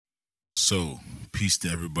So, peace to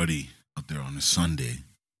everybody out there on a Sunday.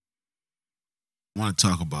 I want to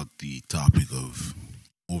talk about the topic of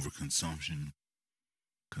overconsumption,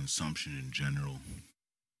 consumption in general,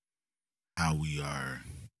 how we are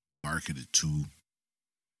marketed to,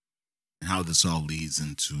 and how this all leads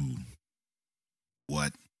into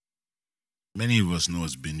what many of us know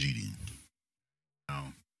as binge eating.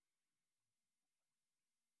 Now,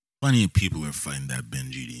 plenty of people are fighting that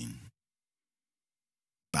binge eating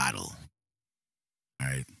battle,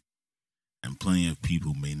 right? And plenty of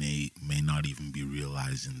people may not even be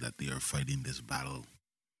realizing that they are fighting this battle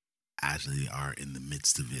as they are in the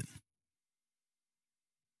midst of it.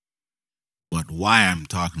 But why I'm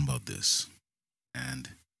talking about this, and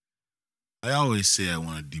I always say I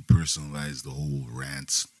want to depersonalize the whole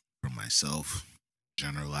rants for myself,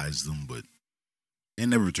 generalize them, but it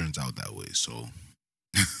never turns out that way, so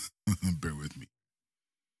bear with me.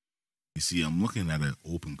 You see, I'm looking at an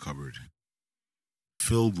open cupboard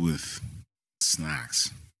filled with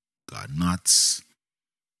snacks. Got nuts,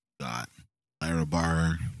 got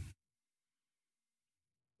Larabar.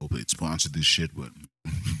 Hope they'd sponsor this shit, but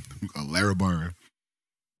we got Larabar.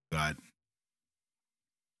 Got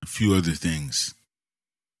a few other things.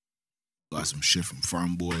 Got some shit from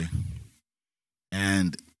Farm Boy.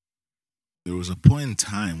 And there was a point in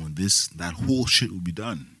time when that whole shit would be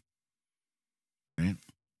done. Right?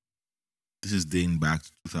 This is dating back to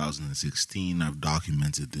 2016. I've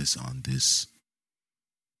documented this on these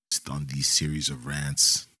series of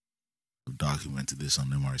rants. I've documented this on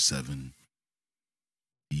MR7.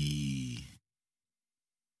 The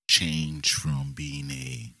change from being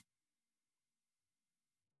a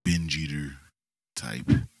binge eater type,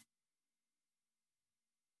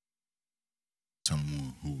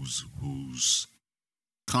 someone who's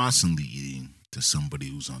constantly eating, to somebody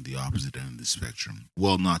who's on the opposite end of the spectrum.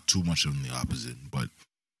 Well, not too much on the opposite, but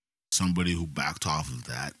somebody who backed off of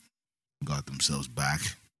that, got themselves back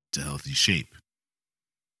to healthy shape.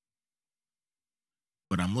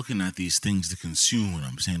 But I'm looking at these things to consume and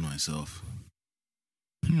I'm saying to myself,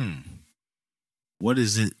 what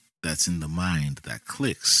is it that's in the mind that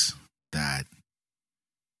clicks, that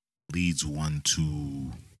leads one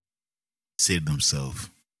to say to themselves,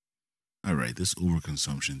 all right, this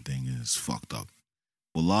overconsumption thing is fucked up.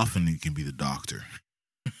 Well, often it can be the doctor.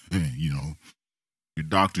 Your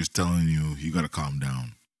doctor's telling you got to calm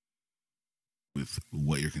down with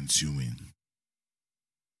what you're consuming.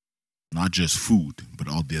 Not just food, but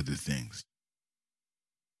all the other things.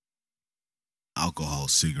 Alcohol,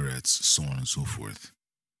 cigarettes, so on and so forth.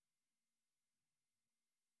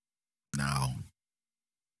 Now,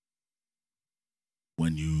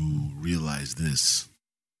 when you realize this,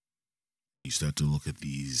 you start to look at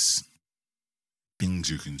these things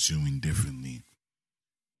you're consuming differently.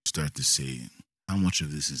 You start to say, how much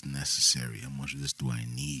of this is necessary? How much of this do I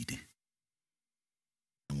need?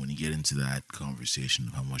 And when you get into that conversation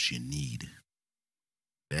of how much you need,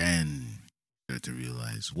 then you start to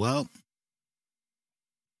realize, well,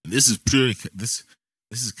 this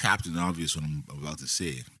is Captain Obvious what I'm about to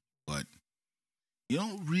say, but you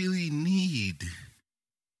don't really need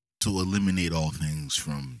to eliminate all things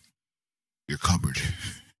from your cupboard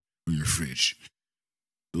or your fridge.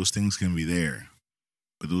 Those things can be there,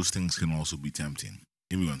 but those things can also be tempting.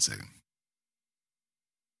 Give me 1 second.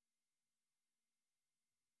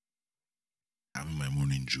 Having my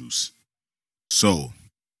morning juice. So,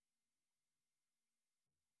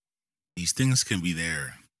 these things can be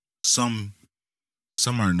there. Some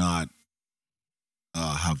are not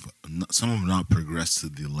some have not progressed to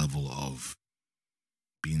the level of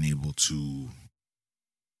being able to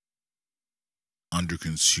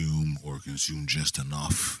underconsume or consume just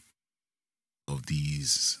enough of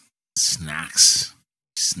these snacks,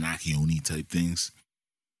 snacky-oni type things.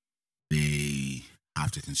 They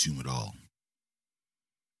have to consume it all.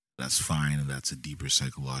 That's fine, and that's a deeper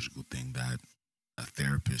psychological thing that a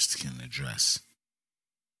therapist can address.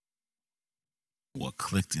 What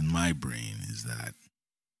clicked in my brain is that,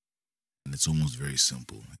 and it's almost very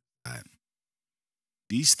simple, that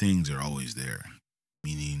these things are always there.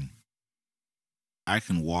 Meaning, I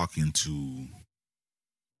can walk into,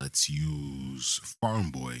 let's use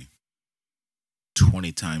Farm Boy,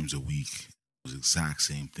 20 times a week. Those exact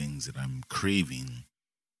same things that I'm craving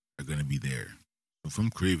are going to be there. If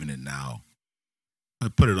I'm craving it now, I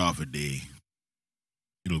put it off a day,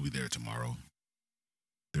 it'll be there tomorrow.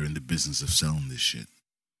 They're in the business of selling this shit.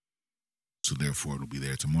 So therefore, it'll be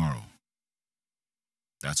there tomorrow.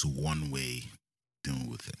 That's one way dealing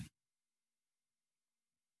with it.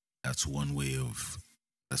 That's one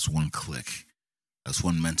click. That's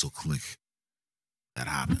one mental click that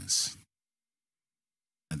happens.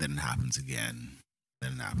 And then it happens again.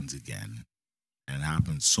 Then it happens again. And it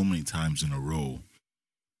happens so many times in a row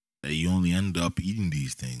that you only end up eating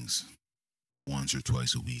these things once or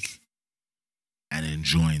twice a week and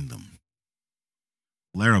enjoying them.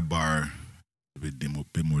 Larabar, a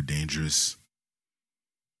bit more dangerous.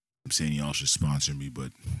 I'm saying y'all should sponsor me,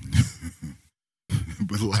 but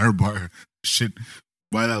but Larabar shit,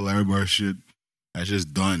 buy that Larabar shit. That's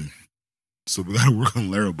just done. So we gotta work on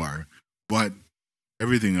Larabar. But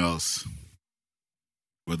everything else,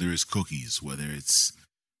 whether it's cookies, whether it's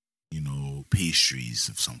pastries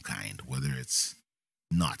of some kind, whether it's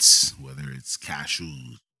nuts, whether it's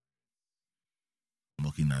cashews. I'm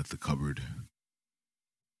looking at the cupboard.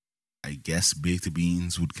 I guess baked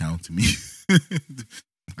beans would count to me.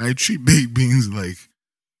 I treat baked beans like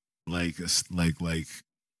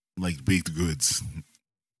baked goods.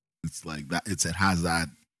 It's like that. It has that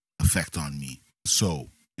effect on me. So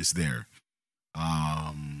it's there. If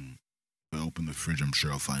I open the fridge, I'm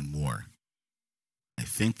sure I'll find more. I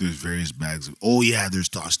think there's various bags of. Oh yeah, there's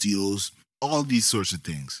Tostitos. All these sorts of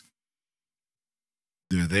things.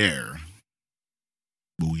 They're there,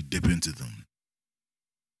 but we dip into them.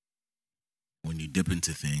 When you dip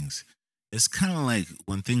into things, it's kind of like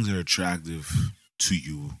when things are attractive to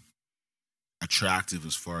you, attractive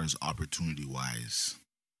as far as opportunity wise,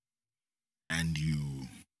 and you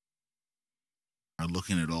are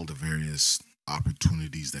looking at all the various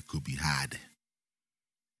opportunities that could be had.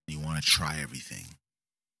 And you want to try everything.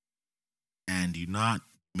 And you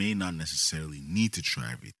may not necessarily need to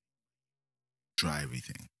try everything. Try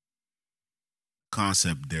everything.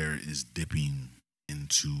 Concept there is dipping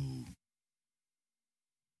into,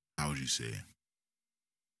 how would you say?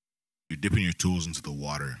 You're dipping your toes into the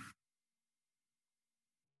water.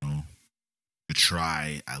 To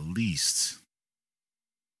try at least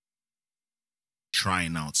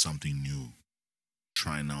trying out something new.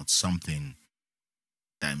 Trying out something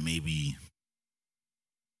that maybe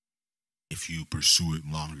if you pursue it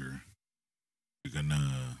longer, you're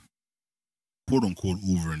gonna quote unquote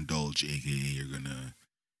overindulge, aka you're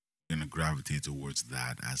gonna gravitate towards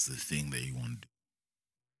that as the thing that you want to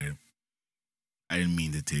do. Okay? I didn't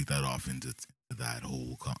mean to take that off into that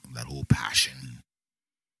whole passion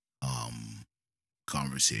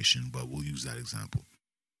conversation, but we'll use that example.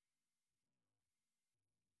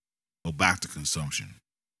 Go back to consumption.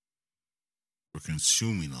 We're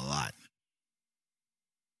consuming a lot,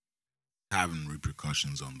 having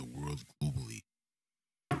repercussions on the world globally.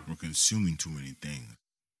 We're consuming too many things.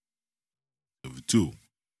 Too.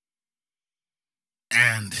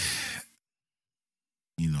 And,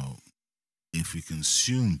 if we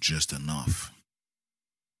consume just enough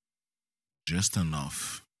to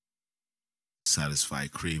satisfy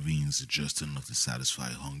cravings, just enough to satisfy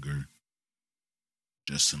hunger,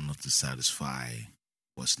 just enough to satisfy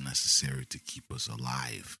what's necessary to keep us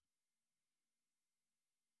alive,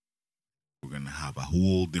 we're going to have a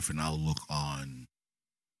whole different outlook on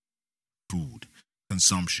food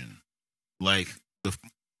consumption. Like, the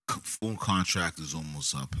phone contract is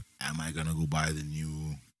almost up. Am I going to go buy the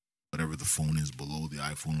new, whatever the phone is below the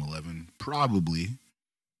iPhone 11? Probably.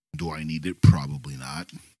 Do I need it? Probably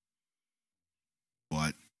not.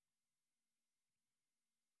 But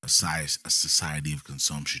a society of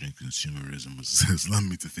consumption and consumerism has led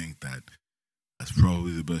me to think that that's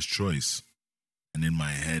probably the best choice. And in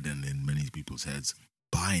my head and in many people's heads,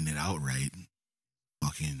 buying it outright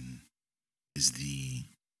fucking is the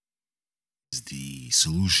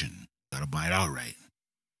solution. Gotta buy it outright.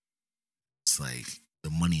 It's like the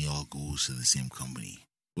money all goes to the same company.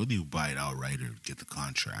 Whether you buy it outright or get the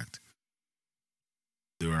contract,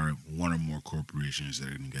 there are one or more corporations that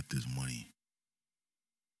are going to get this money.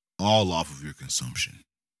 All off of your consumption.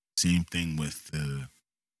 Same thing with the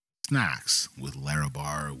snacks, with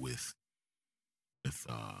Larabar, with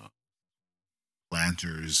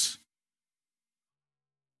Planters,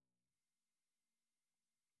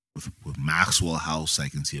 with Maxwell House. I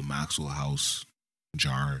can see a Maxwell House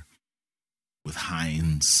jar. With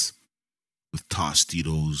Heinz, with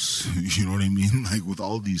Tostitos, you know what I mean? Like with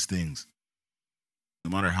all these things,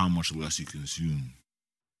 no matter how much less you consume,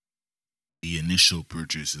 the initial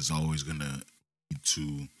purchase is always going to lead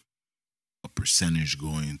to a percentage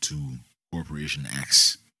going to Corporation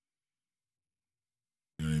X.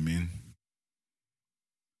 You know what I mean?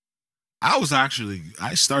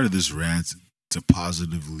 I started this rant to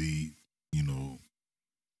positively,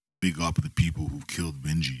 big up the people who killed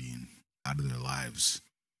binge eating out of their lives.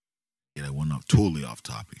 Yet I went up totally off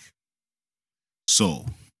topic. So,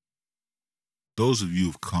 those of you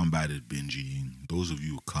who've combated binge eating, those of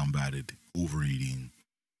you who've combated overeating,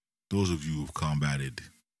 those of you who've combated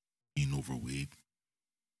being overweight,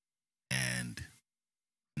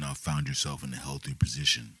 found yourself in a healthier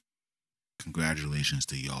position. Congratulations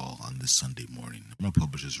to y'all on this Sunday morning. I'm gonna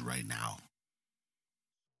publish this right now.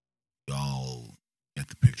 Y'all get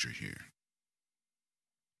the picture here.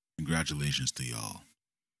 Congratulations to y'all.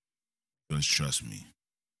 Because trust me,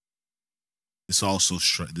 this also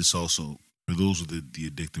for those with the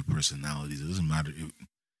addictive personalities, it doesn't matter if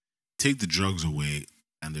take the drugs away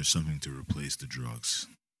and there's something to replace the drugs.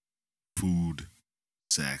 Food,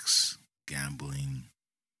 sex, gambling,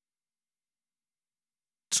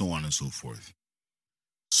 so on and so forth.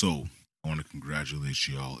 So I want to congratulate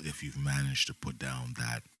y'all if you've managed to put down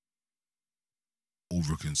that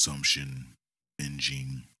overconsumption,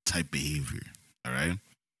 binging type behavior. All right?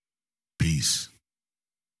 Peace.